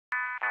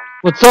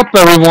What's up,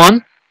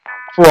 everyone,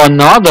 for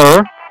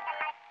another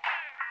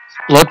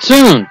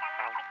Splatoon.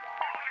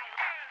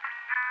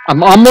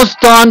 I'm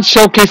almost done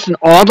showcasing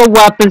all the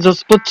weapons of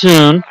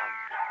Splatoon,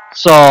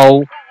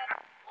 so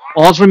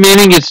all's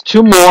remaining is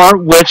two more,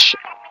 which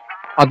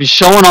I'll be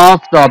showing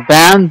off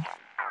the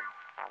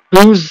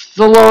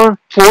Bamboozler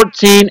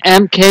 14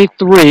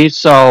 MK3.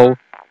 So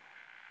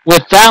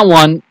with that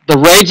one, the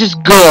Rage is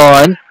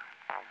good,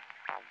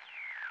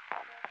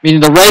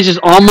 meaning the Rage is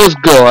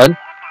almost good.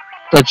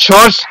 The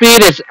charge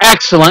speed is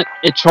excellent.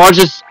 It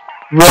charges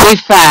really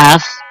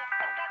fast.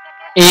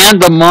 And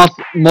the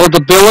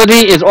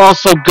mobility is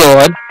also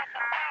good.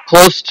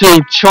 Close to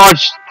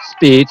charge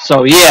speed.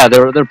 So yeah,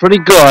 they're pretty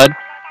good.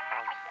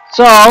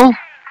 So,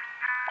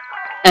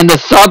 and the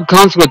sub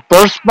comes with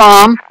Burst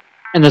Bomb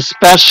and the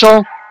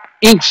special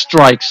Ink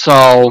Strike.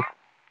 So,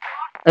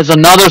 there's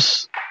another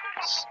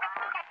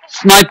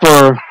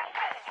sniper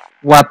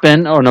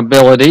weapon or an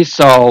ability.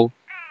 So,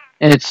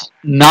 and it's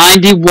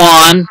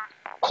 91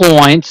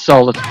 coins.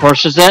 So let's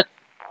purchase it.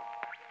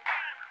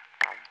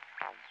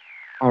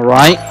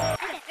 Alright.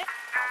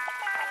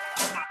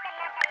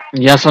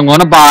 Yes, I'm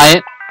going to buy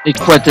it.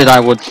 Equip it, I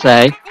would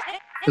say.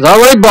 Because I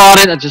already bought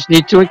it. I just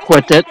need to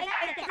equip it.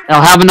 And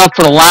I'll have enough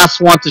for the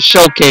last one to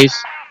showcase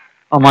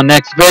on my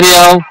next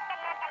video.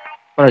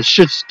 But I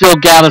should still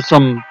gather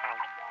some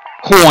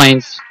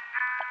coins.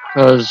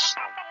 Because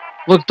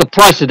look at the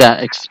price of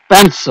that.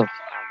 Expensive.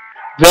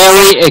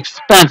 Very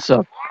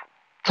expensive.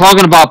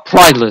 Talking about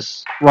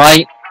priceless,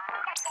 right?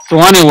 So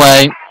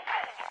anyway.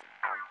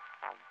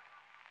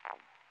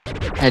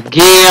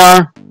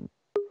 Headgear.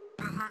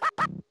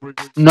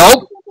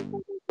 Nope.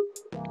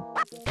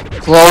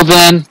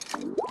 Clothing.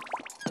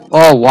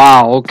 Oh,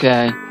 wow,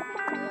 okay.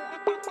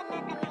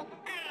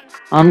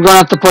 I'm gonna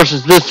have to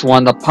purchase this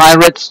one, the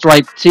Pirate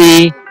Striped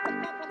Tee.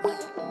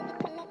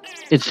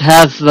 It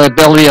has the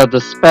ability of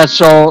the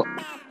special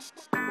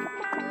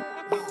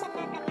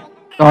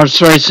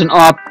concentration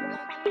up,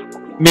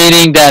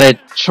 meaning that it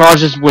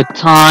charges with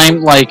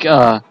time, like,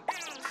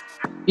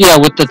 yeah,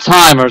 with the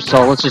timer,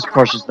 so let's just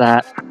purchase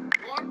that.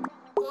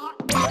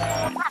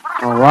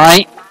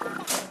 Alright.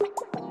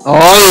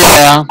 Oh,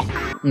 yeah.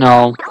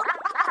 No.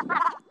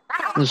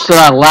 This is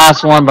that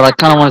last one, but I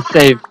kind of want to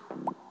save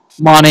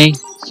money.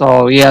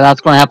 So, yeah,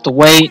 that's going to have to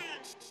wait.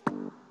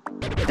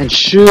 And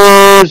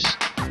shoes.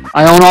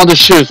 I own all the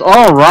shoes.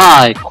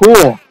 Alright,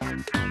 cool.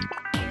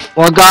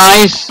 Well,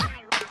 guys,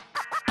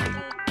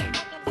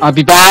 I'll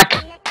be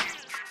back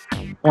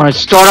when I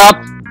start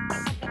up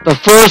the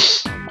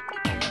first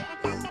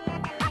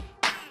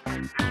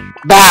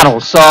battle.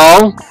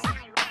 So,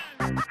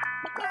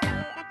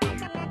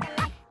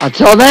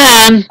 until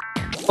then,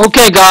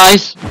 okay,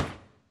 guys.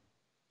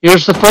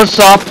 Here's the first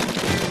up.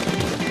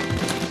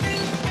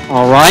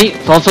 Alright,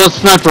 it's also a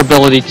sniper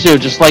ability too,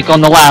 just like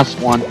on the last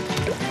one.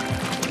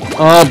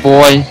 Oh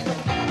boy.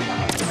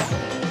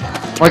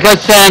 Like I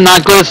said, I'm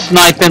not good at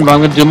sniping, but I'm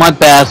going to do my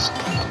best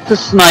to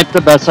snipe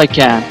the best I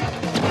can.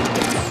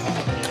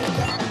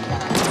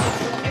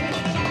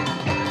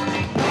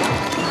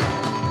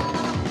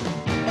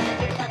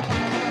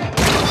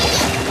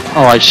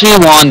 Alright, she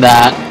won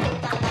that.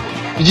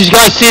 Did you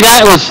guys see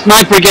that? It was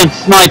sniper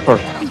against sniper.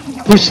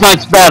 Who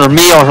snipes better,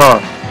 me or her?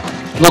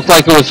 Looked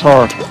like it was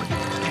her.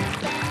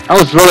 That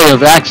was really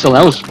excellent.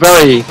 That was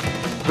very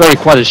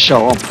quite a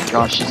show. Oh my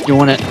gosh, she's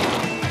doing it.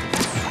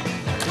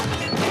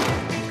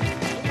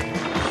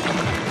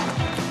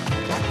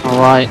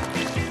 Alright.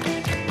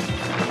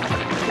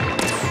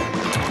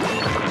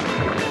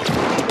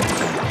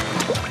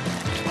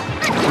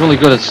 Really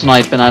good at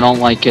sniping. I don't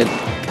like it.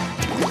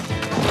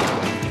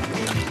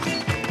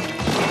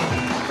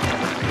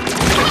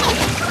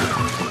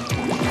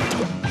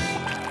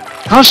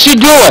 How's she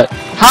do it?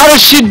 How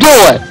does she do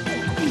it?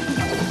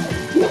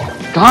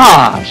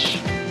 Gosh.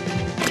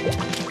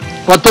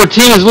 But their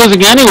team is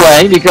losing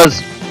anyway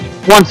because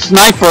one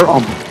sniper.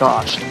 Oh my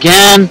gosh.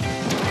 Again.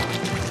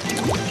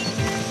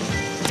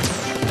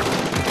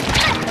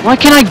 Why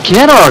can't I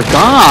get her?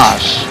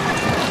 Gosh.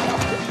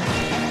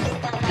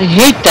 I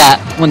hate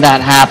that when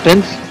that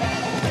happens.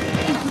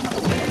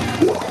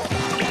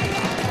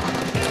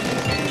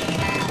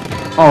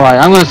 Alright,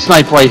 I'm gonna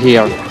snipe right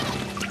here.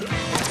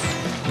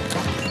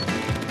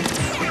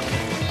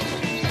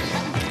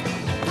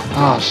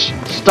 Oh, I'm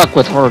stuck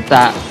with her at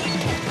that.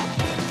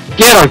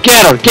 Get her,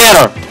 get her, get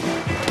her!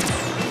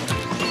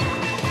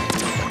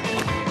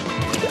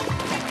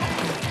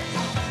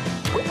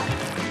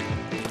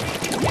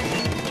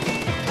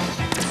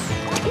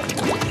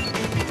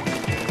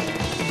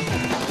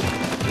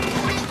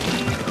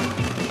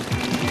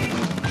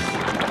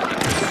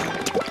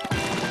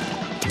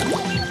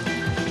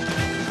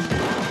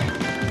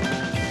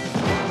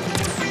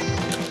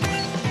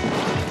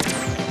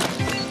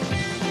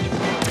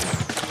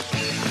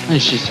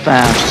 And she's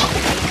fast.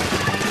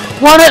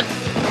 What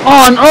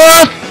on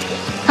earth?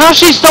 How's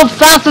she so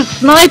fast at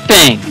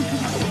sniping?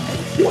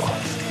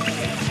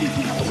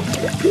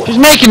 She's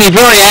making me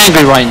very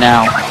angry right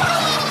now.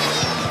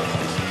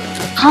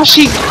 How's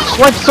she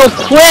swiped so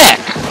quick?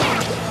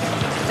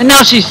 And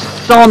now she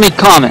saw me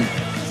coming.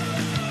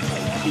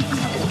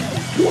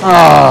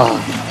 Ah.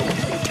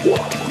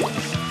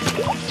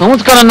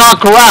 Someone's gonna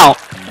knock her out.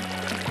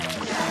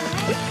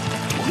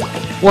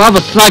 We'll have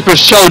a sniper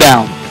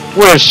showdown.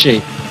 Where is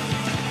she?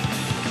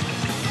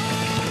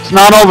 It's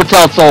not over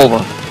till it's over.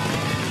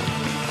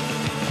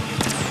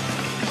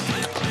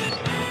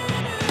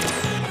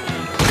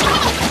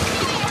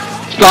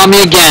 She got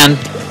me again.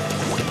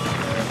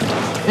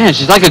 Man,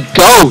 she's like a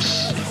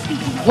ghost.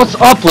 What's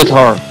up with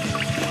her?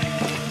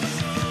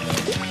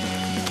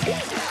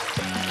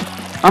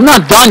 I'm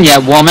not done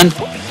yet, woman.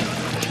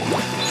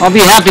 I'll be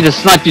happy to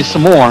snipe you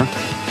some more.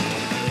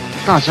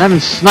 Gosh, I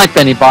haven't sniped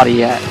anybody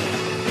yet.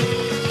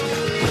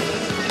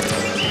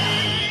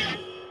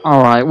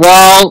 Alright,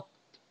 well...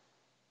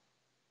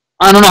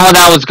 I don't know how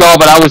that was going,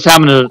 but I was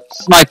having a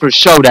sniper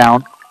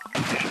showdown.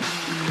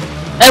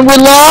 And we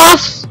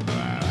lost?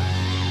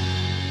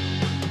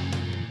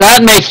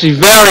 That makes me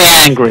very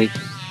angry.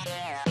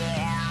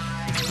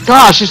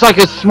 Gosh, she's like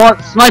a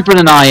smart sniper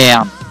than I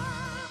am.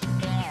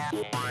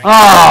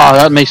 Oh,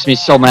 that makes me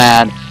so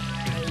mad.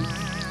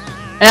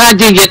 And I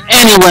didn't get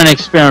anywhere in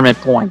experiment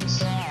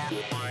points.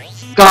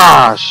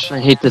 Gosh, I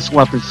hate this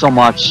weapon so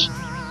much.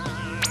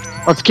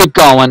 Let's keep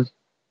going.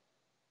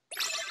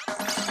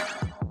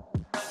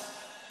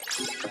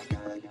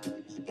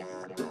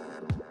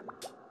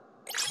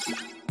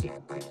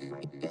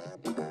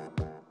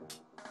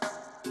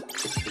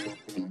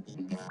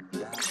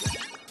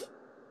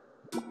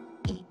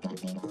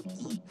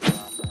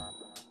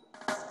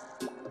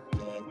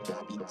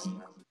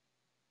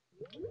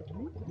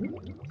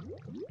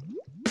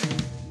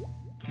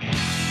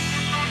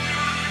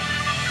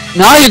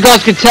 Now you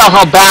guys can tell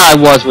how bad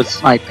I was with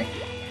sniping.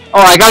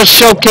 Oh, I gotta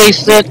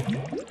showcase it,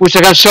 which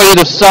I gotta show you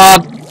the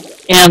sub,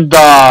 and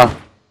I'm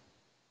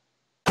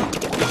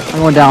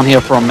going down here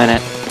for a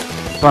minute,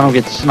 so I don't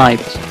get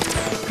sniped.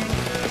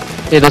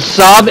 Okay, the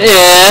sub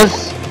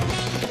is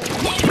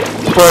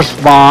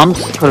burst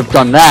bombs. Could have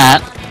done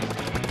that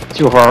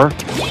to her.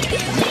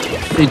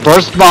 The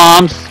burst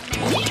bombs.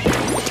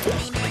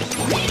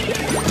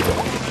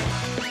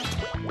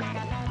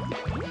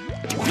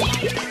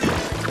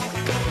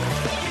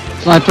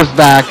 Sniper's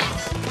back.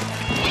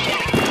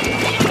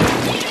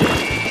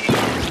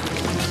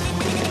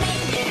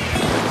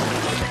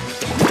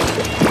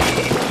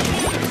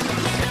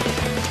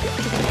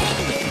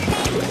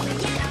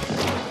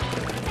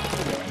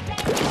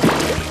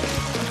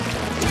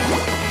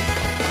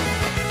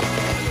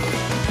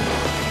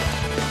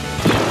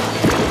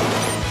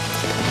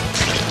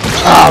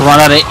 Ah, run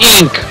out of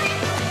ink.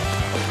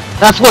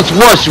 That's what's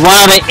worse. You run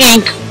out of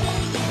ink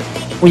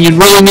when you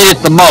really need it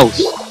the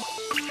most.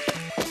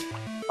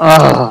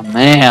 Oh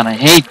man, I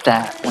hate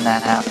that when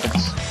that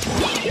happens.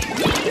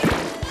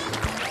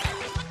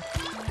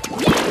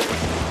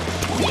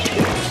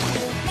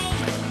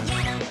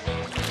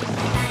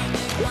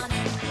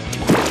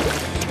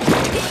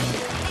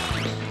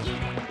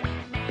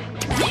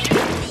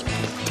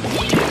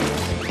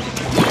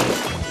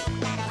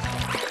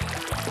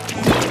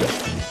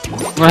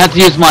 I'm gonna have to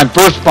use my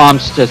burst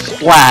bombs to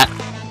splat.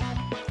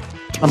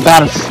 I'm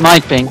bad at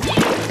sniping.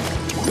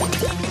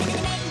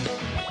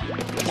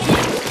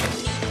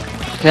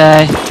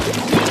 Okay.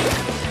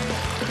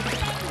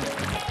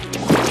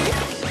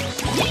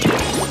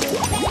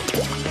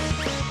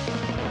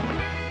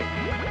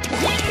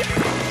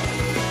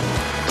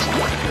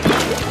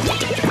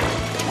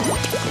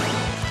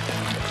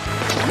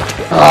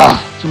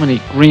 Ah, too many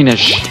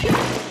greenish.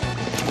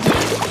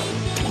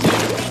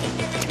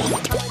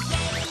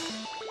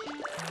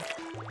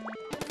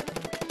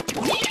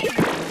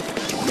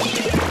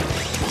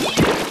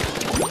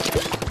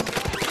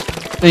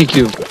 Thank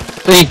you.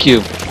 Thank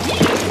you.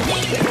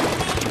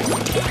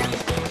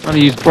 I'm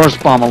gonna use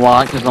burst bomb a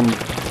lot because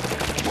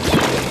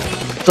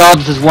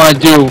subs is what I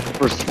do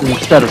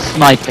instead of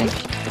sniping.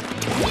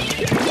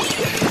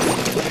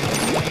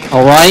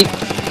 Alright?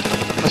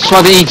 Let's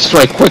try the ink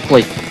strike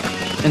quickly.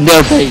 In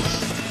their base.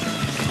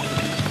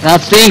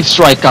 That's the ink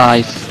strike,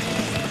 guys.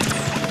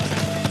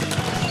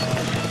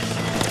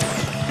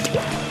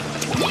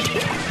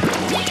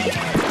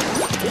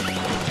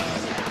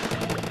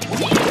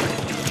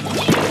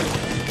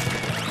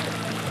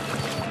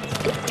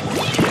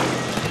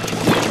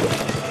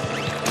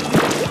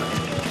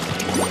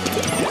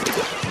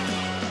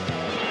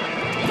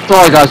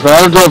 Sorry guys, but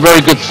I don't do a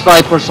very good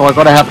sniper, so I'm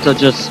gonna have to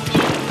just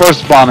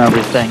burst bomb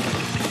everything.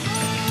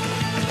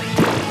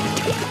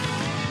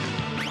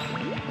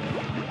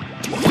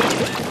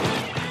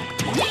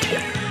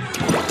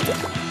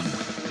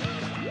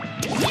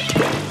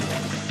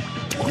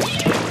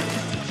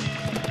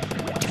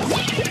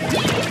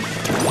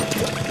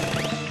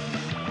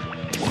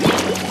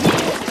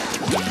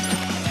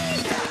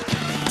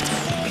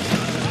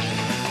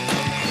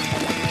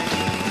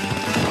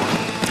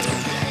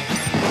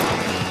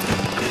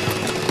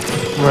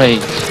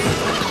 Great.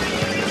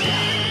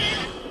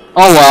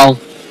 Oh well.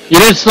 You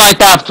didn't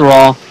snipe after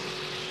all.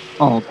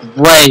 Oh,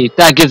 great.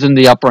 That gives him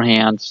the upper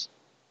hands.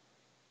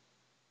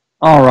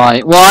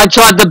 Alright. Well, I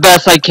tried the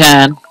best I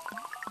can.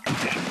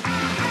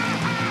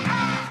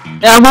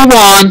 And we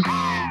won.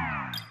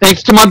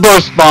 Thanks to my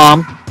burst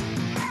bomb.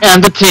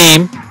 and the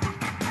team.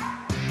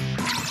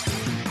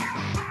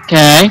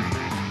 Okay.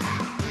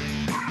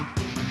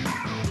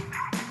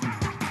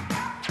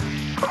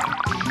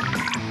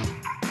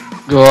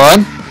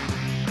 Good.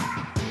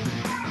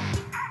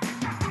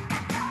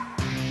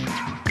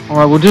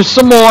 Alright, we'll do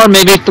some more,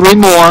 maybe 3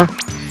 more.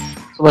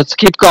 So let's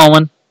keep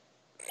going.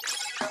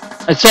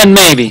 I said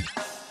maybe.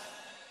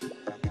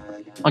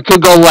 I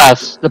could go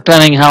less,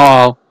 depending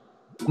how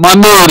my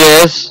mood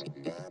is.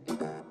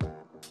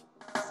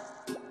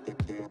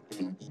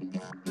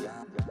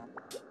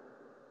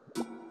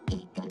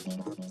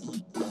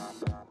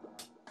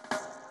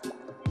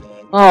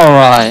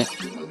 Alright.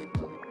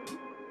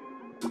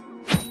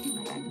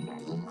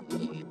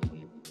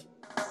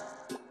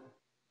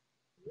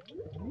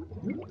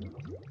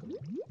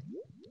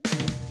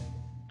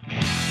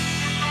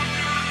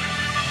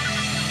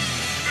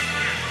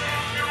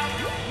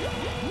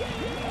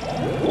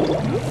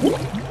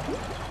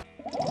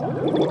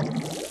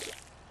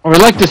 Or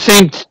like the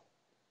same... It's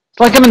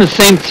like I'm in the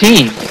same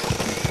team.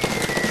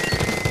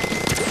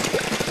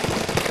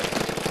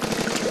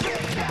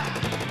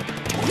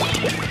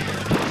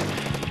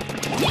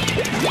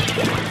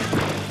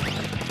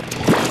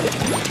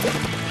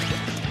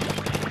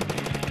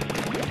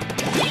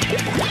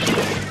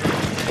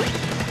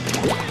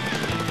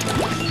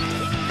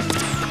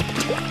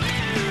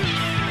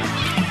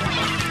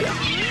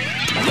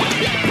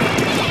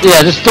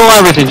 Yeah, just throw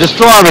everything. Just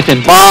throw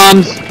everything.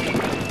 Bombs,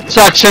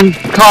 section,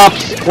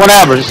 cups,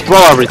 whatever. Just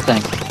throw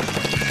everything.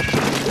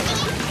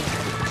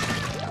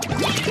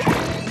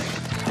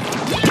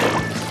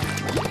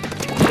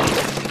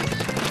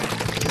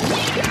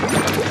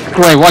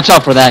 Great, watch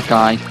out for that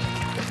guy.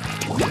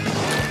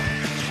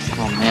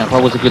 Oh man,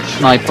 that was a good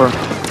sniper.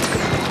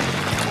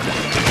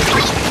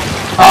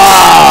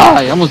 Ah,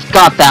 I almost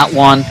got that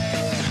one.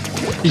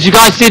 Did you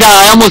guys see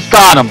that? I almost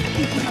got him.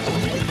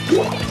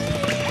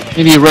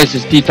 Maybe erase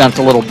his defense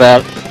a little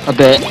bit. A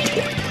bit.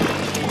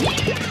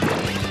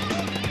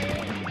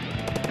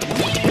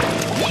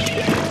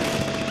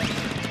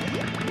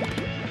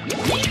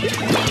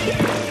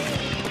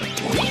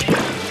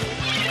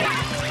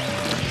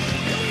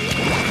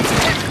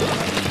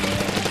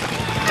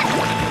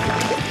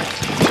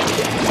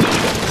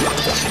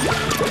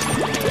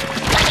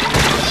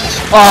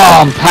 Oh,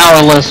 I'm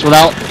powerless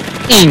without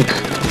ink.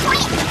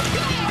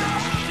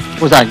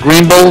 What was that,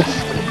 green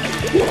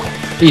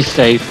bolts? Be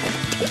safe.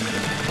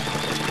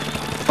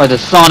 By the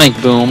sonic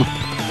boom.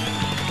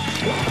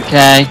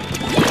 Okay.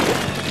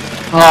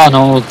 Oh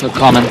no, they're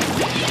coming.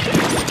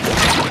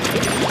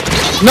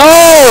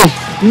 No!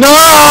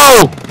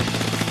 No!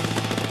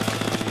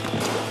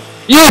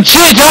 You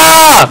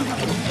cheater!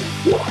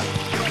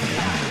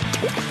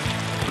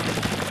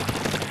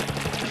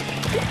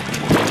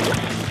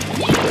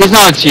 He's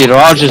not a cheater,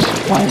 I'll just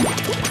play.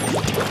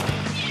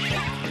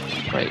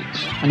 Great.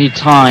 I need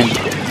time.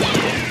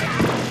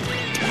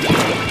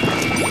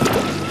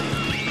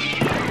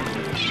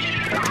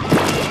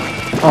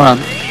 Hold on.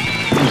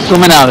 I'm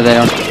swimming out of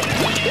there.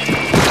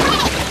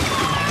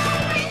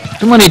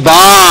 Too many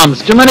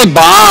bombs! Too many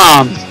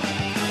bombs!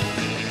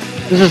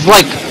 This is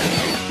like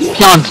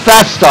Pion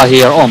Festa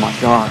here. Oh my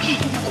gosh.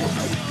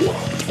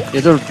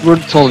 Yeah, we're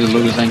totally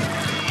losing.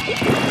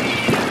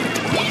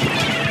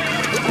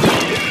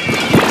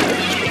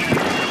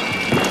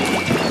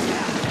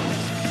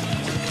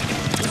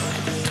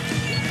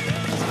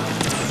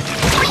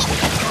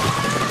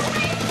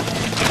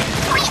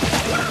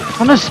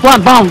 On this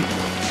splat bomb,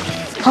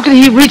 how can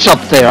he reach up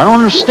there? I don't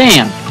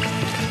understand.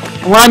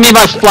 What I mean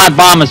by splat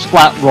bomb is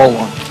flat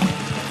roller.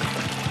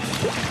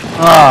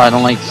 Oh, I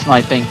don't like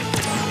sniping.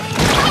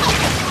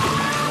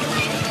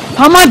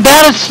 How am I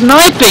bad at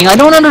sniping? I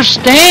don't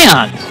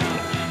understand.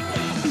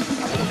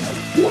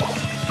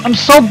 I'm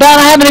so bad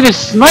I haven't even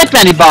sniped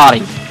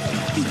anybody.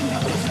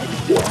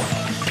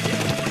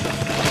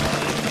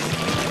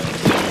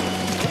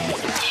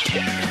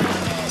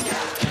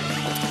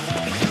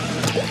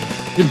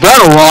 You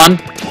better run.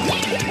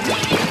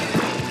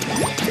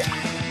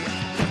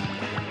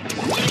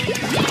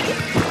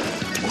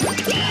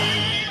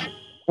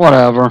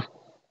 Whatever.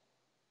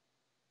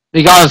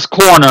 He got his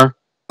corner.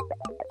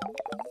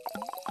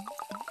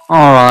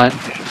 Alright.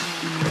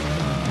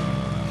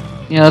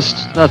 Yes,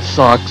 that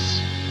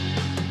sucks.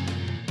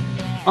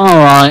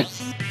 Alright.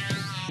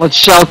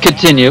 Shall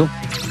continue.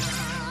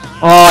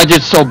 Oh, I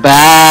did so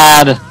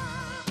bad.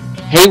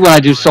 Hate when I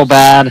do so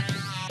bad.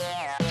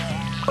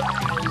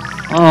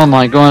 Oh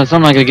my goodness,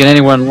 I'm not gonna get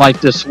anywhere in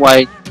life this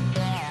way.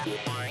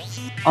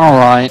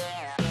 Alright.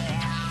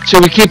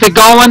 Should we keep it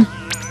going?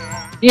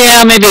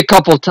 Yeah, maybe a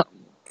couple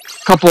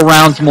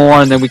rounds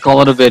more and then we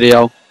call it a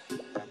video.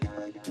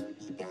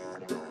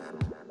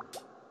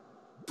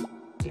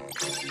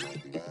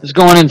 Just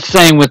going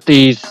insane with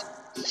these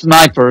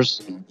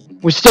snipers.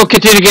 We still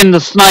continue getting the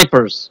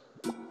snipers.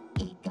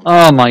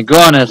 Oh my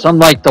goodness, I'm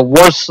like the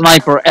worst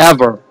sniper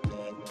ever.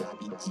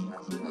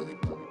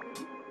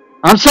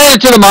 I'm saying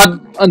it to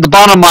the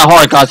bottom of my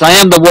heart, guys. I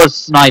am the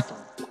worst sniper.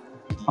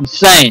 I'm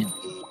saying.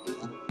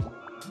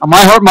 I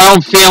might hurt my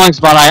own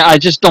feelings, but I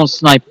just don't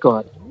snipe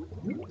good.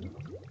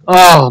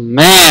 Oh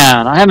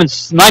man, I haven't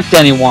sniped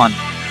anyone.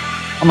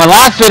 On my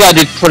last video I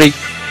did pretty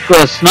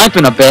good at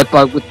sniping a bit,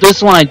 but with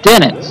this one I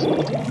didn't.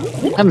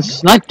 I haven't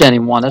sniped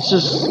anyone. That's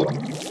just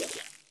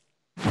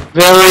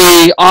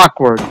very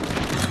awkward.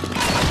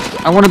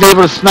 I want to be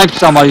able to snipe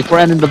somebody for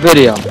ending the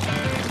video.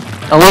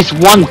 At least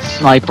one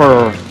sniper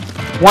or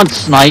one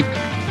snipe.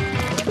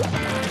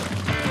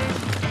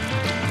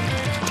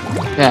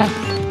 Yeah.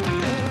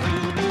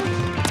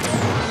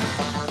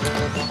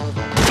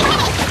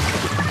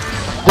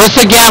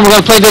 This again, we're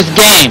gonna play this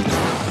game.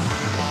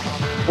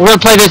 We're gonna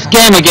play this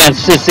game again,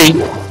 sissy.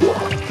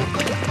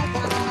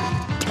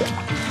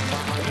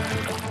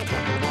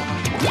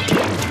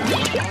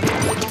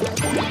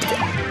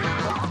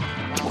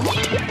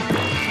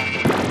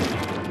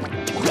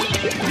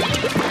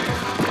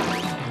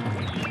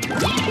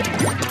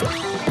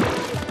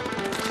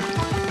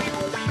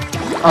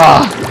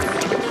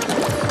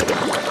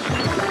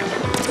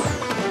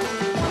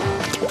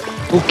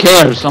 Who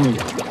cares? I'm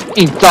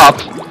inked up.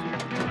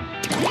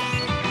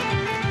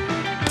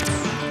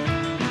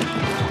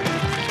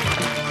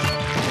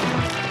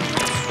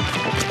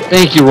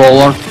 Thank you,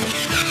 Roller.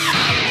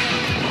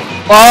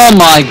 Oh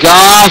my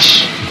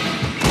gosh!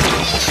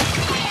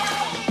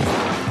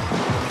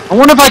 I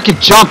wonder if I could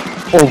jump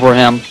over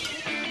him.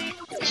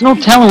 There's no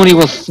telling when he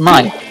will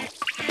snipe.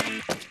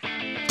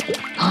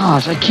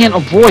 Gosh, I can't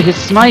avoid his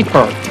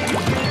sniper.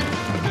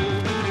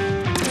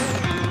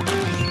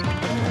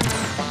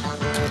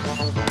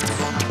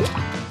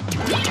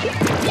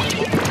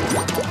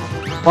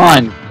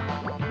 Fine.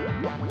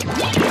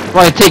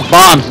 Probably take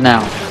bombs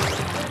now.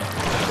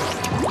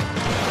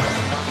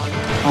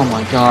 Oh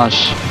my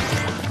gosh.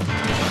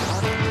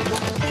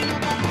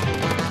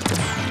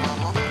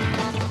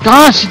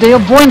 Gosh, they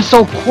avoid him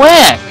so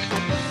quick.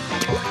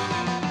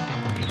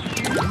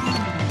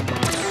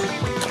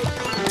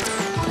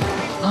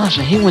 Gosh,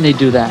 I hate when they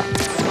do that.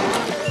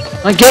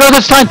 Can I get her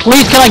this time,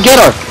 please? Can I get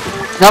her?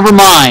 Never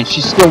mind,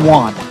 she still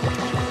won.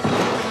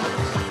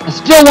 I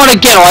still want to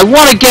get her. I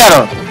want to get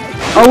her.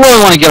 I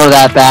really want to get her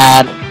that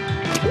bad.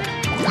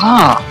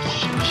 Gosh,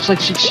 she's like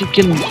she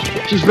can.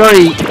 She's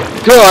very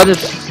good at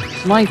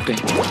sniping.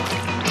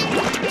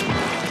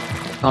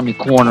 Got me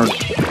cornered.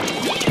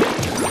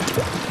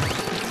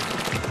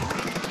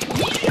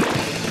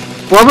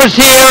 Whoever's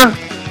here,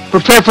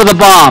 prepare for the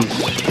bombs.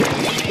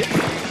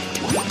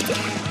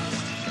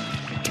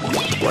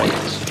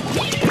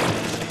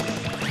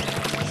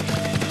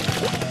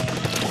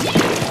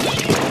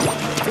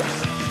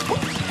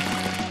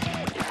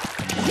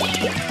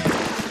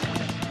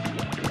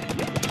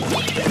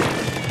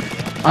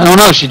 I don't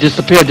know, she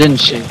disappeared, didn't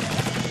she?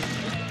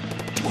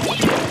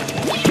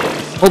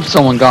 Hope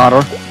someone got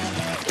her.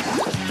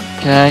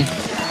 Okay.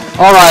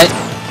 Alright.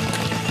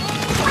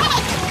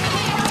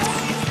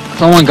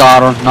 Someone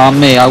got her, not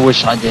me, I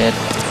wish I did.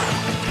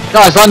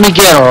 Guys, let me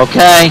get her,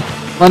 okay?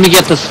 Let me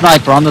get the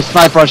sniper. I'm the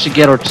sniper, I should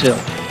get her too.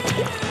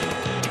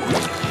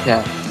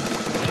 Okay.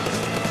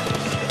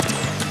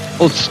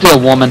 Hold still,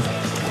 woman.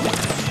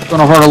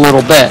 Gonna hurt a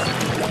little bit.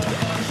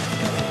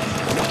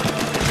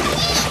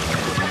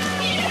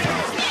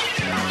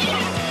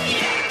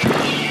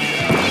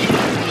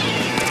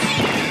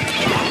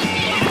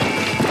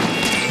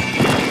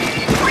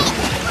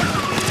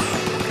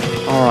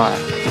 Alright.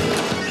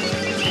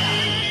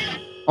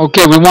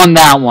 Okay, we won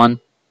that one.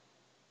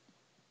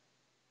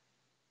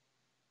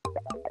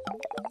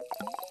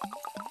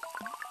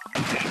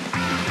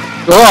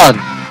 Good.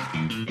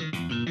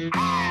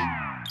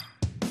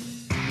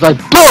 It's like,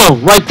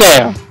 boom! Right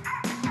there.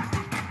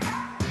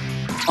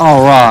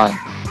 Alright.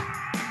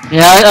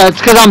 Yeah, it's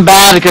because I'm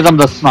bad, because I'm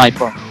the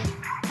sniper.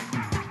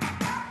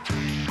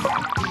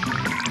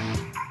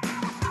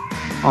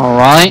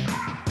 Alright.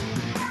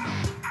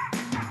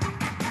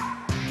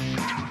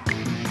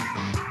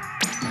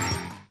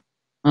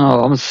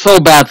 Oh, I'm a so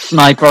bad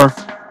sniper.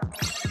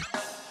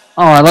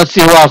 Alright, let's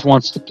see who else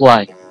wants to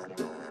play.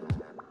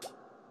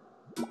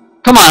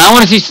 Come on, I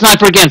want to see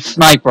sniper against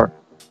sniper.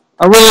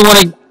 I really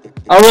want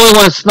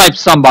to snipe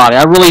somebody.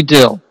 I really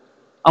do.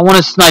 I want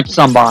to snipe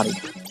somebody.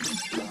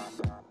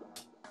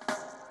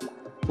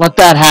 Let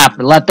that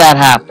happen. Let that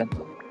happen.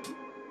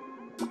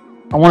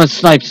 I want to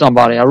snipe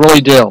somebody. I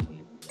really do.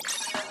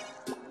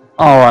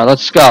 Alright,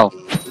 let's go.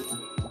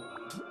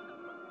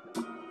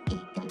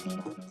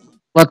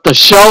 Let the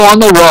show on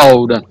the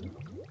road.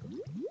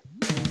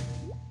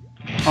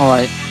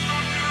 Alright.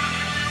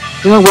 I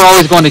think we're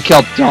always going to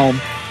kill Dome.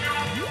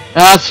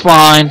 That's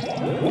fine.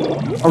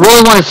 I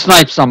really want to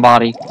snipe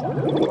somebody.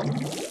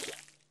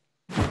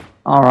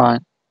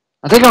 Alright.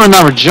 I think I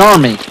remember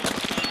Jeremy.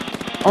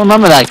 I don't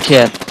remember that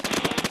kid.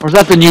 Or is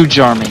that the new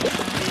Jeremy?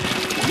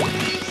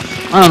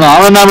 I don't know.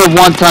 I remember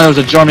one time there was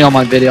a Jeremy on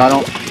my video. I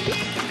don't...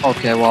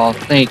 Okay, well,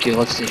 thank you.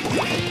 Let's see.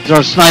 Is there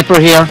a sniper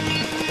here?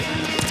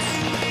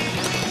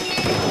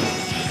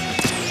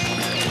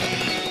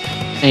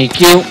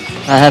 Thank you.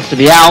 That has to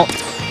be out.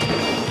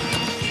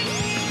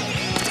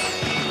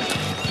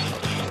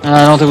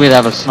 I don't think we'd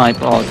have a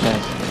sniper. Oh, okay.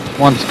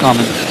 One's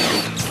coming.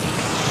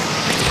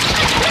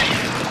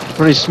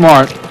 Pretty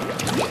smart.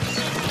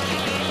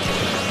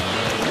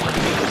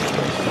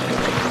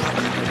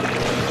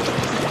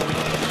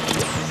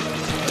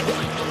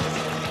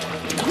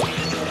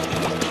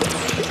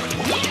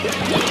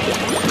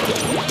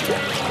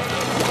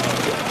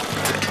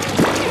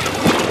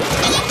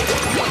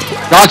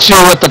 Got you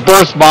with the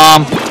burst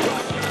bomb.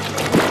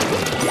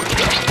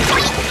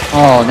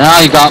 Oh, now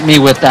you got me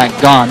with that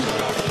gun.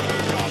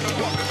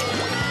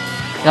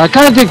 Yeah, I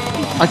kind of think...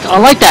 I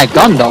like that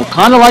gun, though.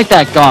 Kind of like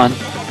that gun.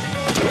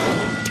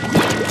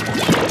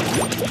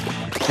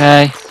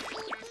 Okay.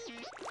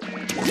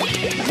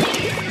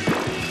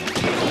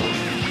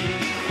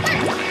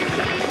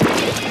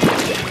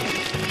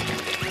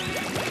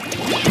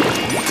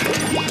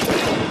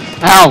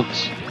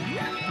 Ouch.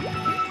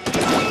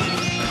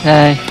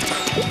 Okay.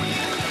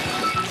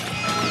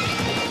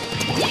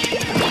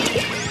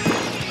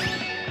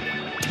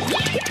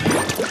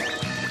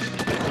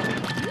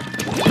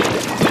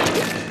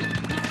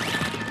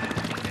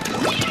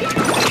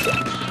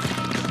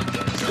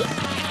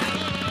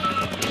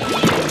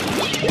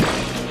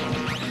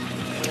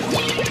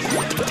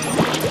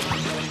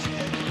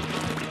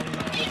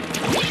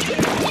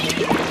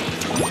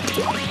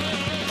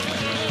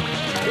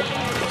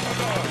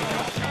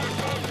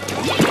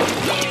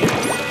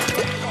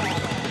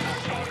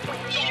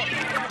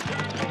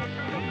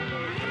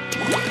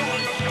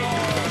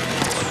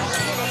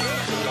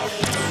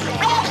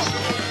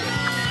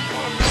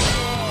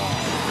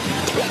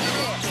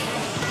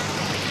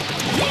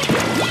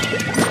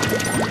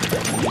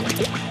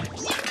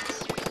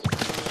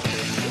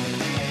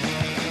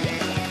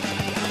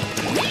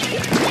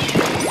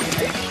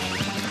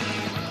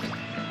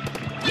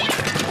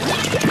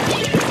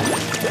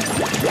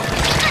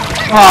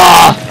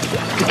 Ah,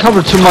 they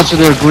covered too much of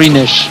their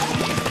greenish.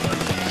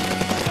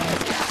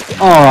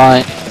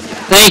 Alright.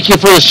 Thank you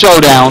for the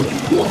showdown.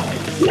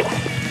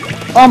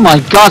 Oh my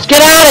gosh,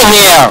 get out of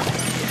here!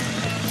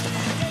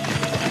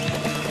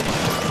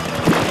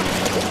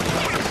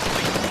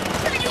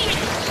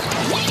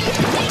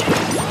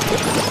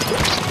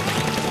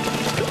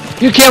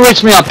 You can't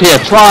reach me up here,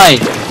 try.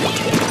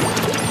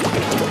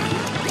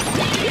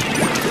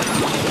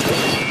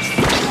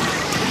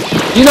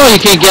 You know you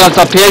can't get us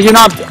up here. You're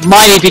not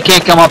mighty if you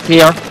can't come up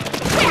here.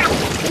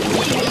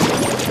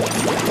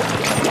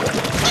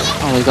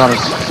 Oh, we got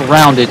us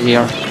surrounded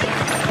here.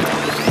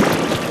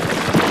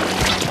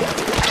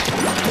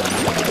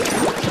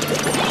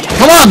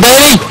 Come on,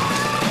 baby!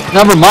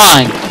 Never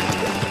mind.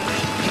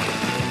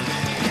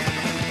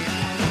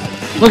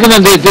 Look at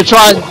them, they're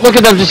trying. Look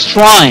at them just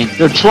trying.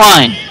 They're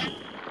trying.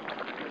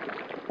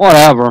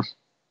 Whatever.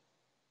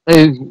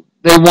 They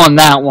won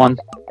that one.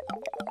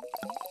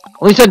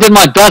 At least I did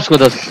my best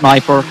with a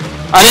sniper.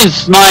 I didn't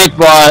snipe,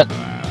 but...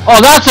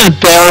 Oh, that's an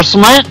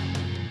embarrassment!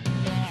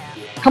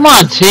 Come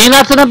on, team,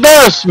 that's an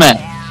embarrassment!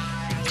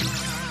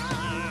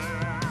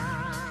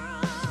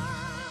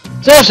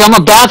 Seriously, I'm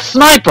a bad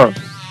sniper!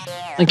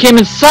 I came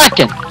in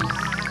second!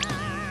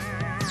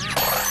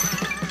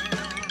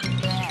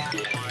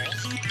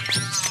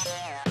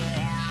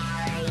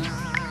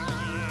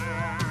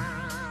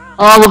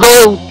 We'll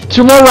go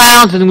 2 more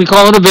rounds and then we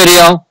call it a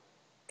video.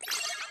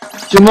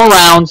 2 more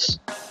rounds.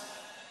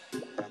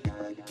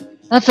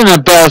 That's an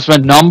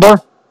embarrassment number.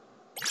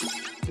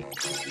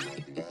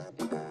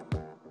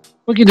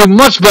 We could do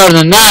much better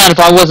than that if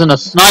I wasn't a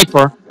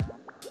sniper.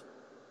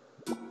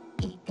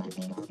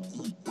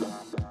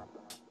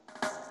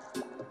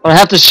 But I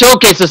have to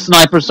showcase a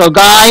sniper, so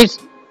guys,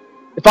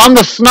 if I'm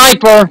the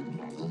sniper,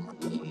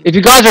 if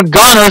you guys are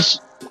gunners,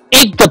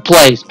 ink the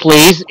place,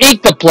 please.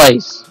 Ink the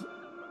place.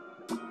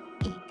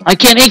 I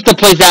can't ink the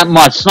place that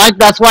much.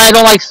 That's why I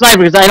don't like sniper,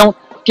 because I don't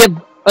get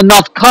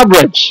enough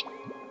coverage.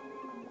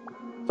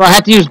 So I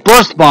have to use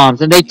burst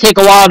bombs, and they take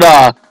a while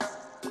to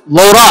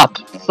load up.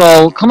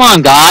 So come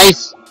on,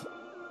 guys,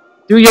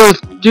 do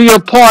your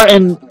part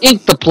and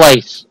ink the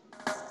place.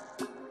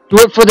 Do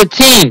it for the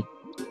team.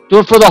 Do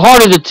it for the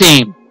heart of the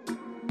team.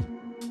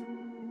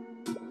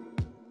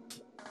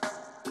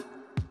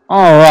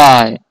 All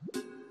right.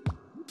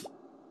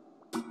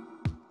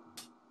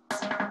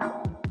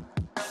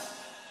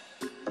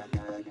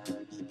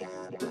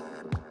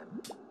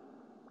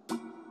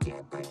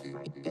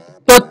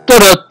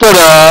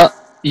 Da-da-da-da-da.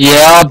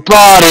 Yeah,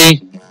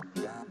 buddy.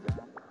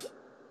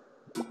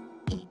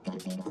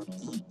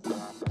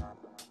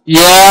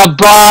 Yeah,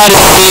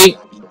 buddy.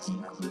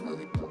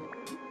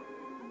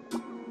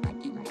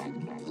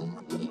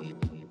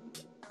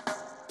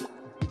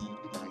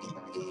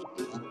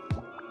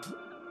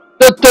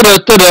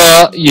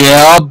 Da-da-da-da-da.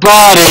 Yeah,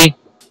 buddy.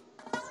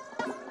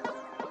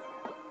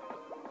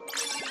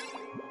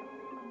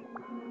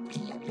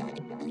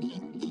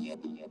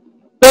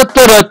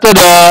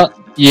 Da-da-da-da-da.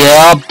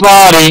 Yeah,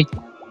 buddy.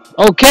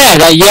 Okay,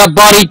 that yeah,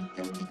 buddy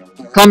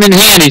come in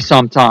handy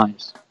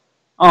sometimes.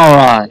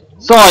 Alright.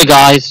 Sorry,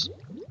 guys.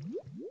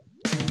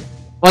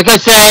 Like I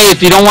say,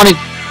 if you don't want to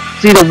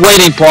see the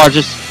waiting part,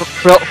 just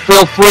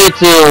feel free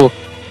to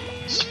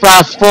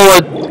fast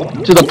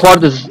forward to the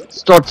part that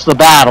starts the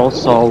battle,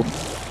 so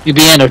you'll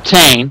be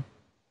entertained.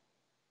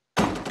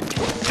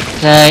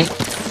 Okay.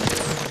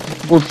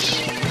 Oops.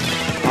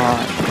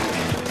 Alright.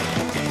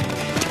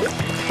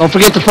 Don't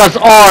forget to press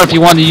R if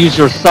you want to use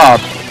your sub.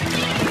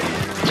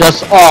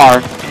 Just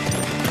R.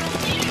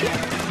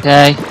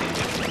 Okay.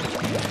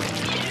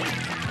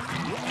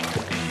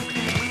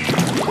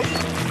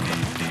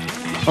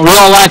 Are we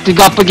all acting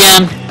up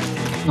again?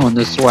 Going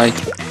this way.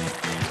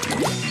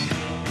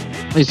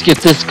 Let's get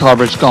this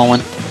coverage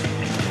going.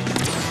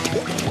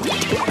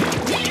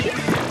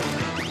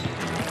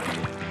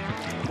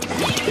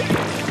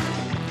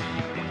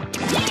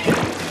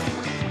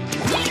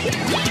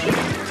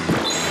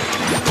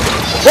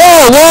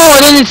 Whoa, whoa, I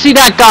didn't see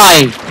that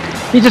guy.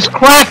 He's just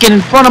cracking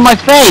in front of my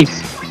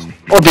face.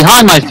 Or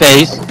behind my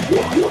face.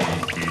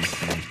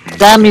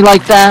 Stab me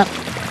like that.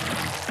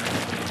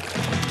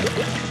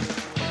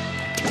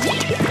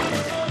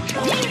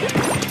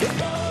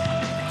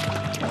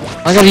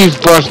 I gotta use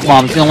burst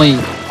bomb. It's the only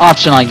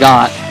option I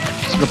got.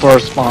 It's the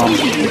burst bomb.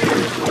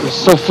 It's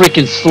so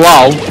freaking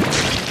slow.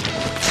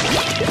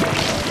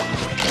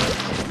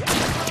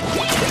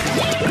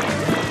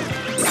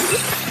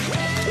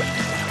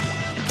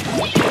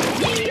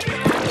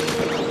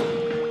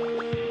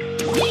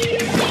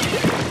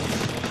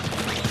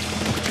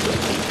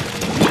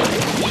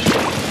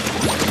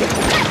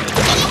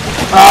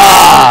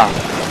 Ah!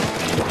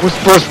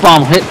 This burst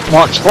bomb hit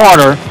much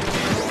harder.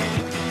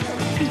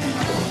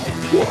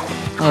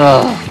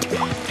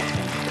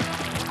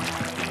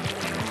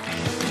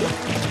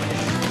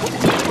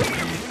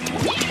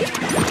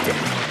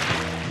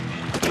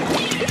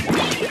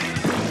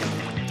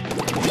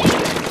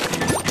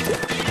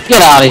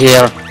 Get out of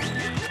here,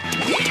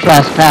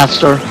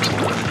 trespasser.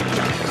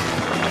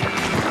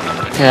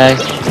 Okay.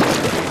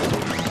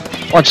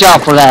 Watch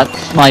out for that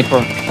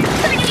sniper.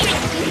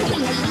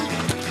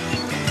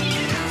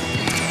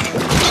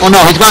 Oh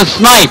no, he's gonna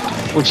snipe,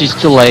 which is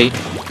too late.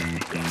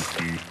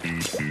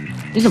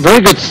 He's a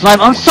very good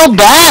sniper. I'm so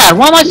bad.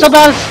 Why am I so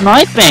bad at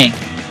sniping?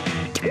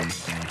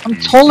 I'm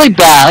totally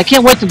bad. I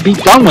can't wait to be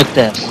done with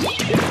this.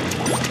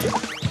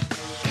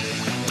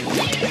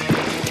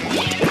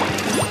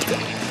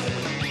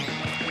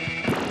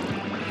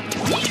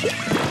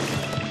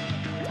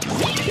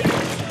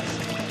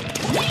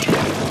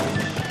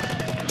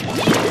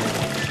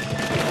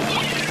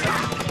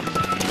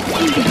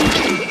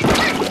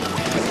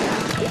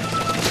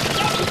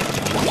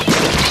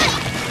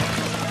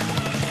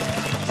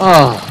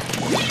 Oh.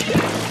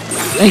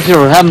 Thank you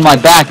for having my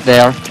back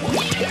there.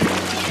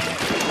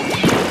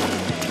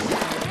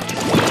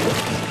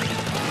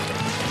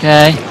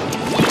 Okay.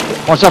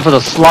 Watch out for the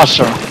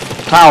slusher.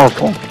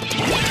 Powerful.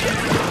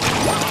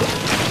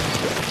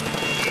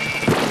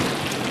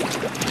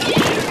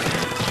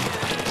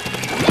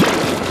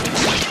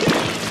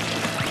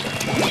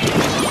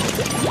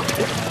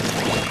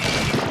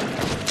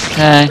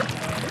 Okay.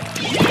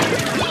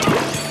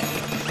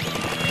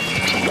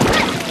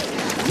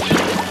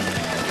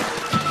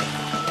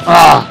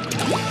 Ah.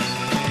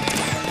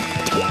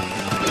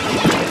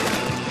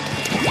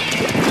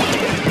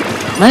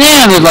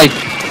 Man, it's like...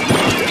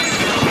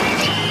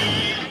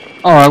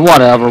 Alright,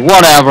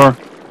 whatever.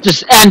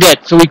 Just end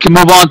it so we can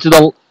move on to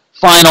the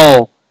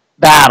final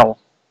battle.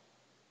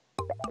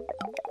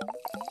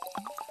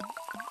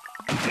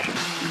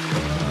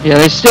 Yeah,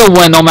 they still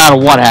win no matter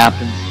what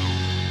happens.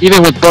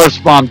 Even with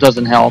burst bomb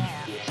doesn't help.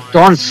 It's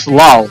darn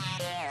slow.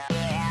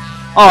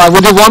 Alright,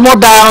 we'll do one more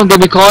battle and then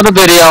we call it a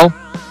video.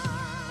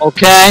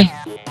 Okay.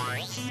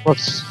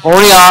 Let's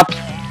hurry up.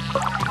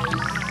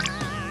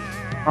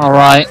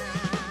 Alright.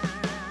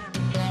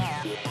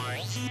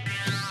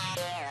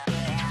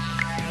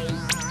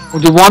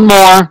 We'll do one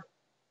more.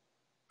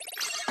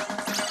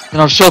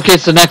 And I'll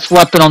showcase the next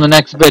weapon on the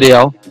next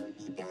video.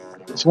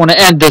 Just want to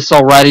end this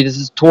already. This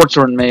is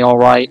torturing me,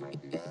 alright.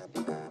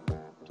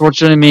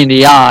 Torturing me in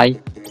the eye.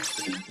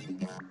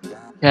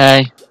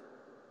 Okay.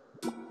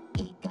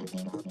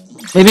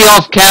 Maybe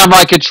off camera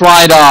I could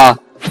try to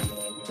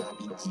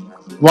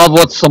level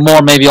it some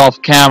more, maybe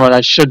off camera.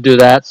 I should do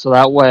that, so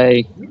that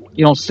way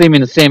you don't see me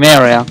in the same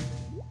area.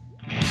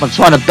 I'm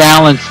trying to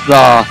balance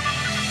the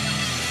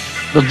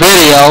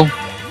video.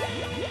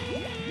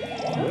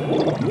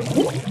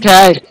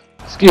 Okay,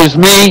 excuse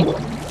me.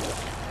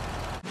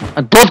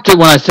 I booked it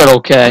when I said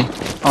okay.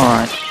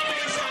 Alright.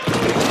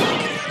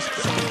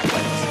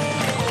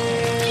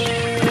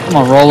 Come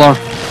on, roller.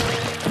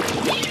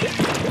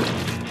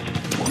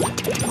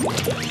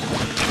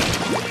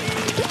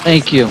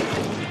 Thank you.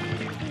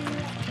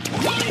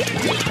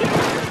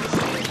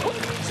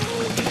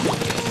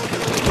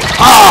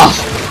 Ah!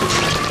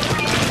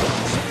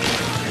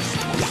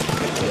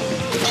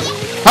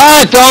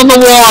 Alright, throw in the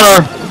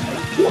water.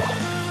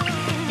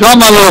 Drown,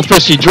 my little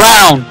fishy,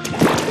 drown!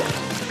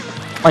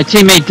 My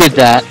teammate did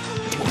that.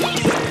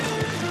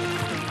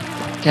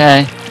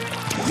 Okay.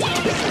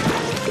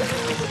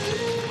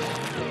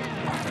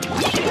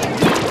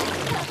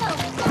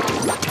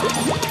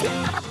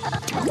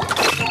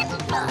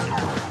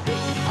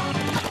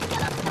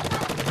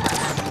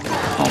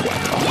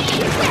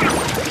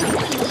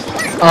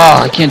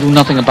 Oh, I can't do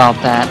nothing about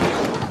that.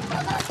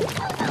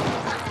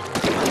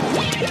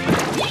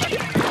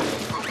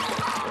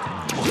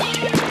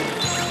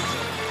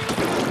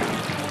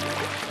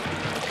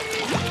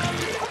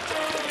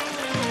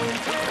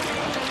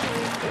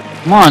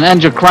 Come on,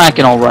 end your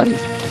cracking already.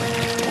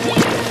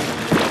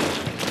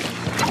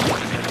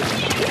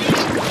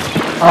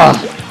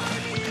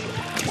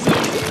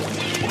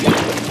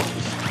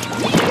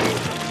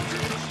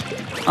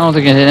 I don't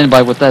think I can hit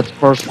anybody with that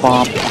first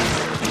bomb.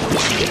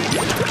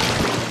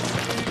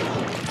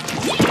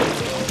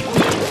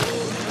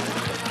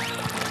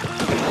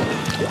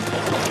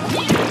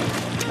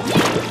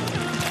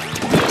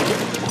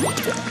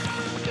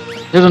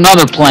 Here's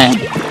another plan.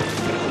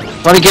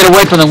 Try to get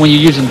away from them when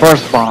you're using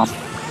burst bomb.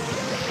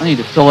 I need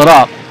to fill it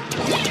up.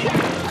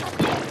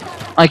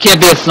 I can't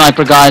be a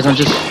sniper, guys. I'm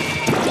just...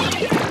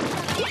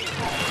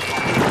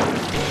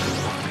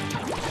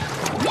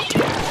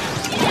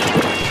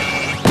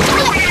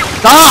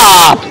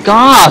 Stop!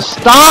 God,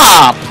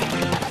 stop!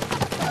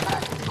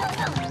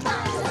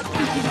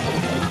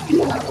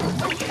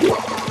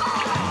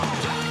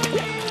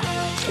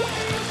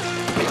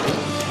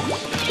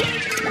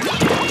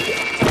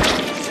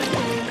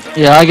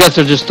 Yeah, I guess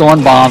they're just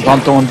throwing bombs.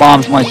 I'm throwing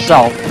bombs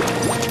myself.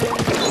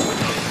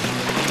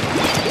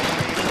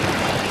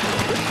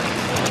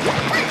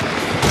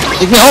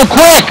 Leave me home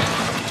quick!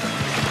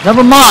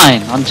 Never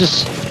mind. I'm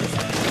just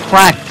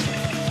cracked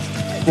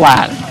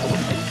flat.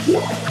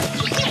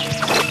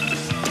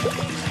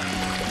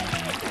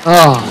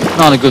 Oh, it's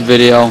not a good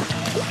video.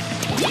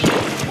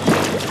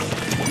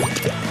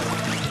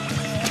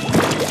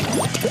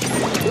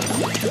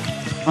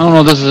 I don't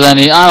know if this is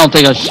any... I don't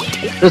think I should...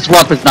 This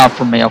weapon's not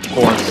for me, of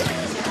course.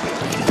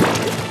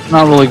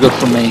 Not really good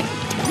for me.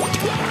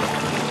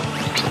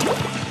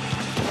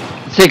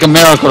 It'd take a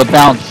miracle to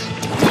bounce.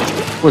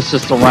 Twist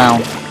this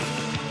around.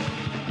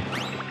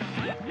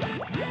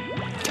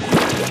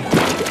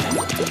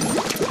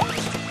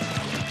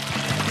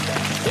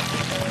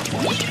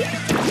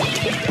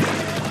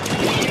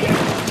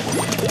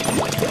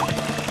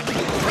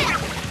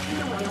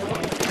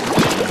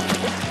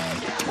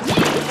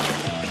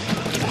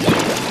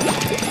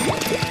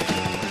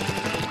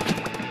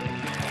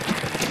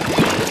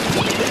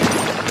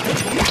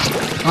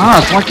 Ah,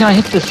 so why can't I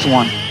hit this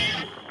one?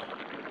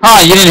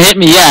 Ah, you didn't hit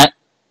me yet.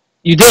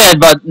 You did,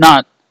 but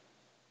not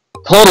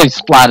totally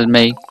splatted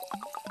me.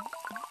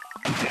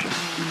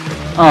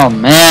 Oh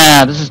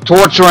man, this is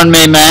torturing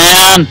me,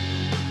 man.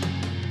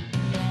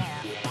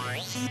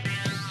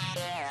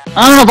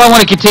 I don't know if I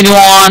want to continue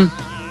on.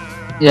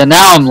 Yeah,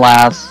 now I'm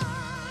last.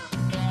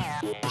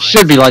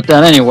 Should be like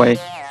that anyway.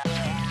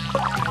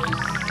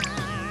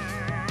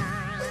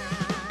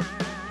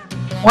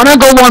 Why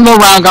don't I go one more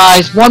round,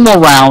 guys? One more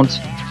round.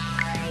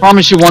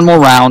 Promise you one more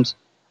round.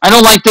 I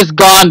don't like this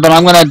gun, but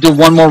I'm gonna do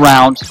one more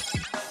round.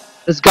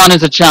 This gun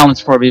is a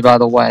challenge for me, by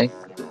the way.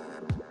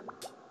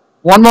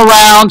 One more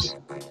round,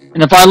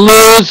 and if I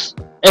lose,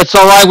 it's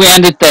alright, we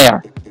end it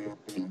there.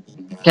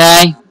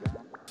 Okay?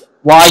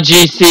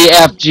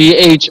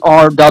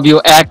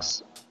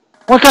 YGCFGHRWX.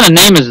 What kind of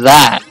name is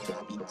that?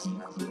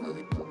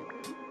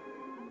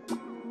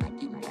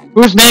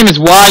 Whose name is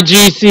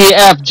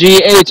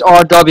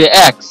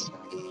YGCFGHRWX?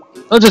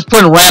 They'll just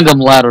put in random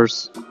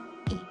letters.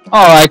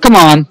 Alright, come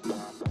on.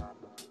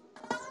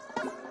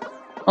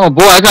 Oh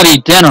boy, I gotta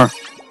eat dinner.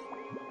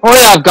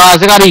 Hurry up,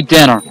 guys, I gotta eat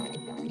dinner.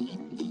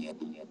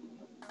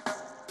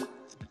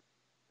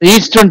 The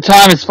Eastern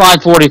time is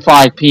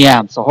 5:45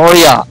 p.m., so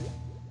hurry up.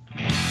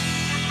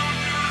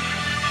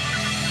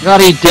 I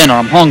gotta eat dinner,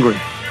 I'm hungry.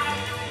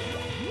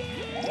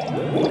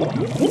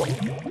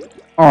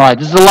 Alright,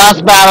 this is the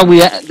last battle,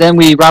 then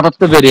we wrap up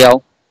the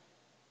video.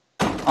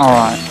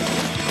 Alright.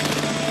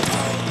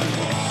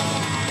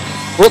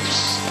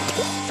 Whoops.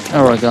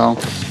 There we go.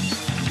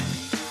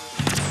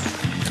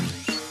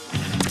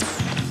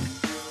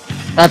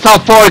 That's how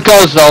far it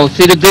goes, though.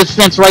 See the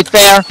distance right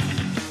there?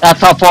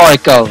 That's how far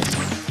it goes.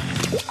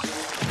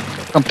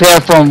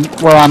 Compared from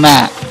where I'm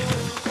at.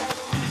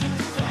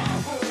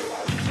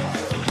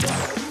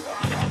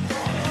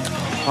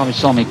 Probably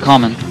saw me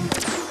coming.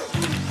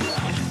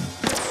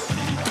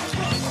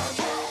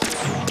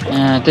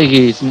 And I think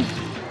he's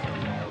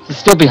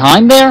still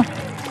behind there?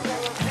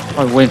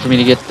 Probably waiting for me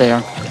to get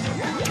there.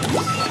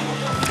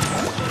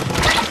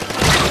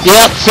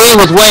 Yep, see, he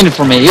was waiting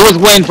for me. He was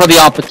waiting for the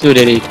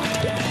opportunity.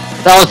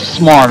 That was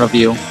smart of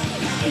you.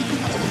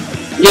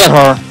 Get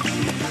her.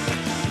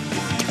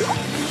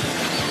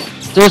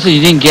 Seriously,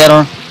 you didn't get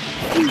her?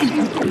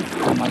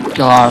 Oh my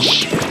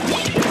gosh.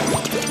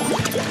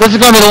 This is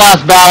going to be the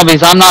last battle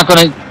because I'm not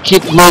going to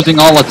keep losing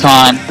all the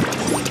time.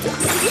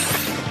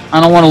 I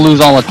don't want to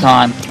lose all the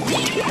time.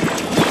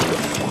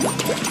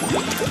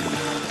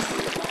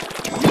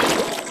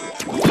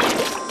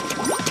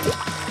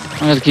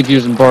 I'm going to keep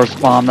using burst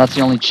bomb. That's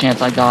the only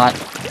chance I got.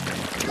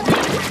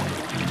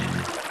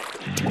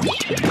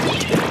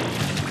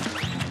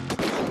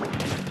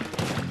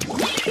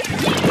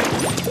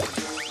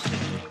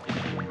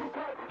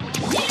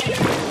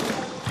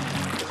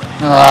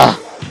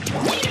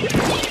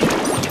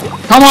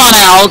 Come on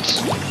out!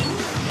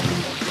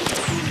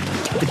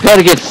 Prepare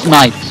to get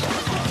sniped.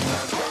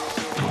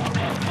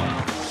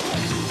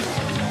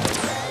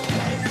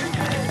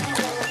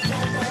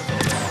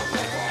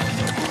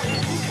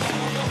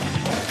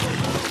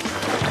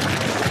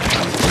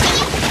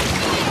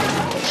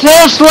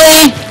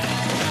 Seriously?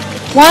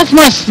 Why is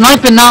my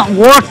sniping not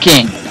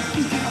working?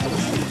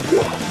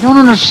 I don't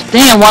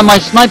understand why my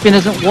sniping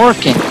isn't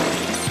working.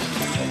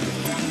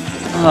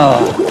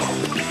 Oh.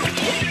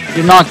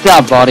 You're knocked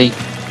out, buddy.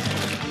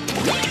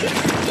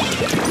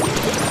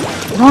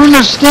 I don't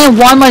understand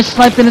why my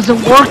sniping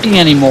isn't working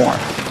anymore.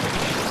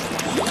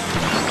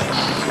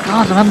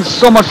 God, I'm having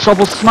so much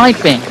trouble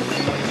sniping.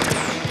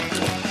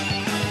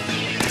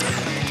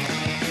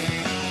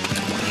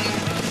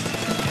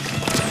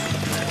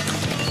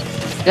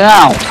 Get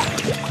out.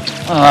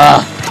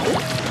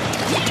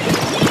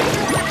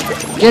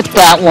 Get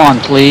that one,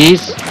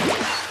 please.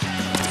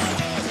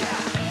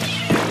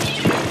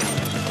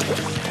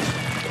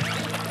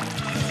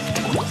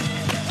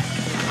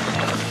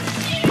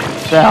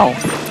 Fell.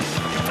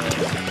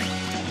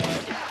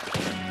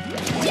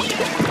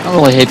 I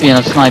really hate being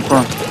a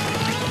sniper.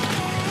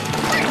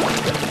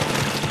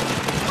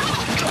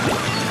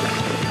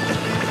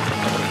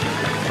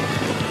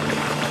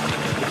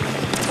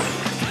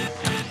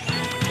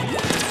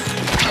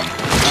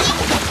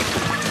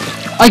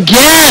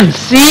 Again!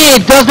 See,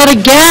 it does it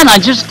again! I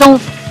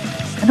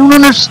don't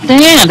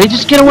understand. They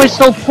just get away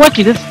so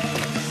quickly. This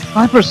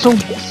sniper's so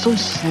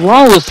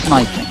slow with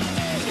sniping.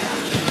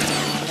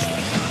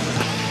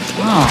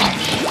 Gosh.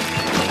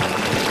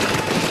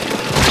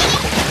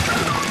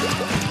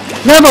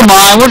 Never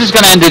mind, we're just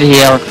gonna end it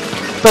here.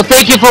 So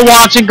thank you for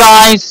watching,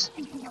 guys.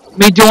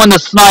 Me doing the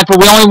sniper.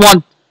 We only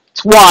won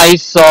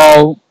twice,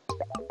 so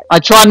I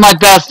tried my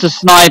best to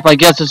snipe. I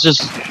guess it's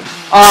just,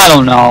 I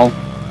don't know.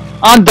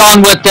 I'm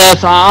done with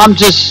this. I'm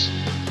just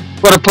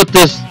gonna put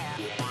this,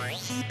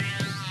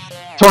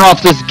 turn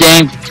off this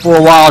game for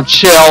a while,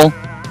 chill.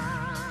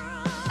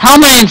 How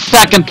many in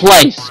second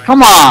place?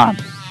 Come on.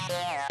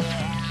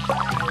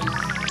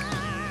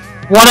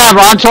 Whatever,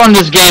 I'm turning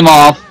this game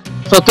off.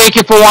 So thank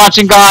you for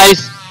watching,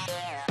 guys.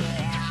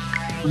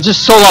 I'm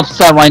just so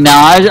upset right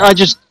now. I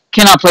just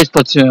cannot play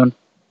Splatoon.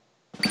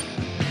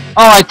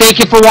 Alright, thank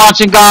you for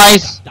watching,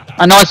 guys.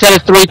 I know I said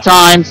it 3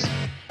 times.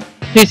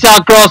 Peace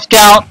out, Girl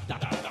Scout.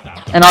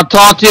 And I'll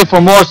talk to you for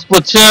more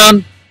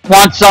Splatoon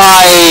once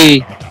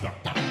I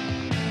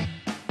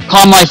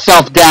calm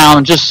myself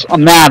down.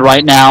 I'm mad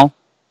right now.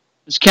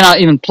 Just cannot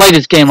even play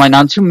this game right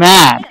now. I'm too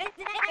mad.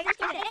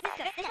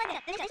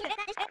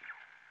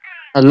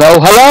 Hello,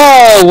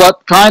 hello!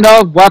 What kind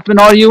of weapon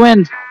are you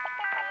in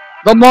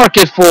the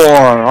market for?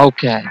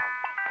 Okay.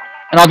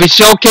 And I'll be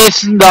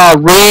showcasing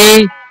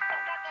the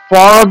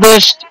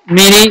refurbished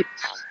mini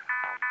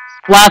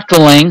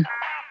Splatling,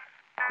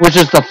 which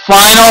is the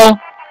final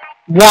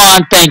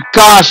one. Thank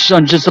gosh,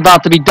 I'm just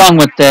about to be done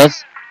with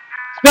this.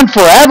 It's been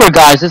forever,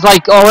 guys. It's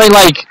like already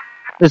like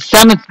the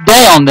 7th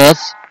day on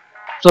this.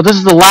 So this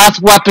is the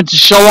last weapon to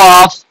show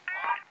off.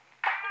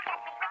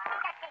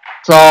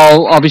 So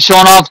I'll be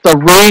showing off the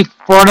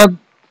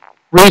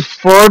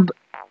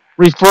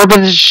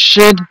refurbished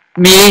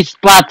mini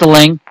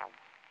Splatling.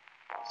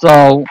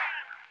 So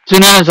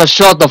tune in as I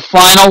show off the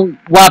final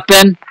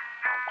weapon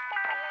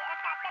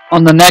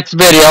on the next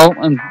video,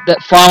 and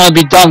that finally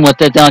be done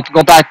with it. Then I can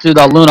go back to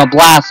the Luna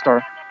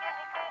Blaster.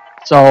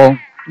 So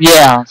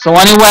yeah. So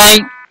anyway,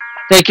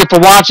 thank you for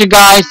watching,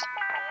 guys.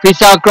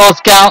 Peace out, Girl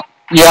Scout.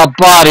 Yeah,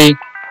 buddy.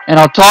 And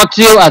I'll talk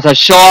to you as I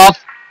show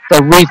off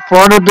the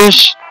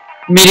refurbished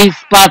mini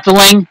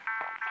Splatling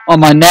on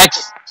my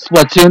next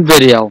Splatoon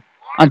video.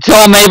 Until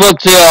I'm able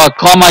to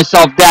calm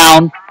myself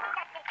down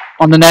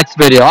on the next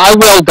video. I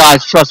will,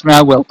 guys. Trust me,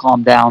 I will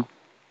calm down.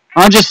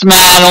 I'm just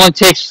mad. It only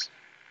takes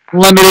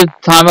limited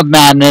time of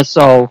madness,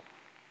 so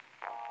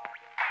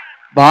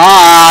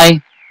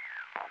bye.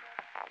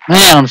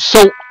 Man, I'm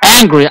so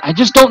angry. I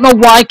just don't know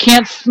why I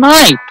can't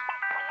snipe.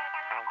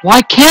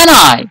 Why can't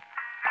I?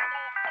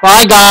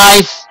 Bye,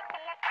 guys.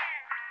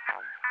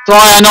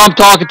 Sorry, I know I'm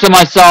talking to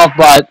myself,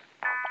 but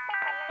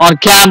on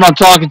camera I'm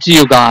talking to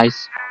you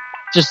guys.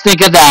 Just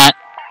think of that.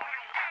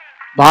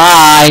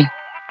 Bye.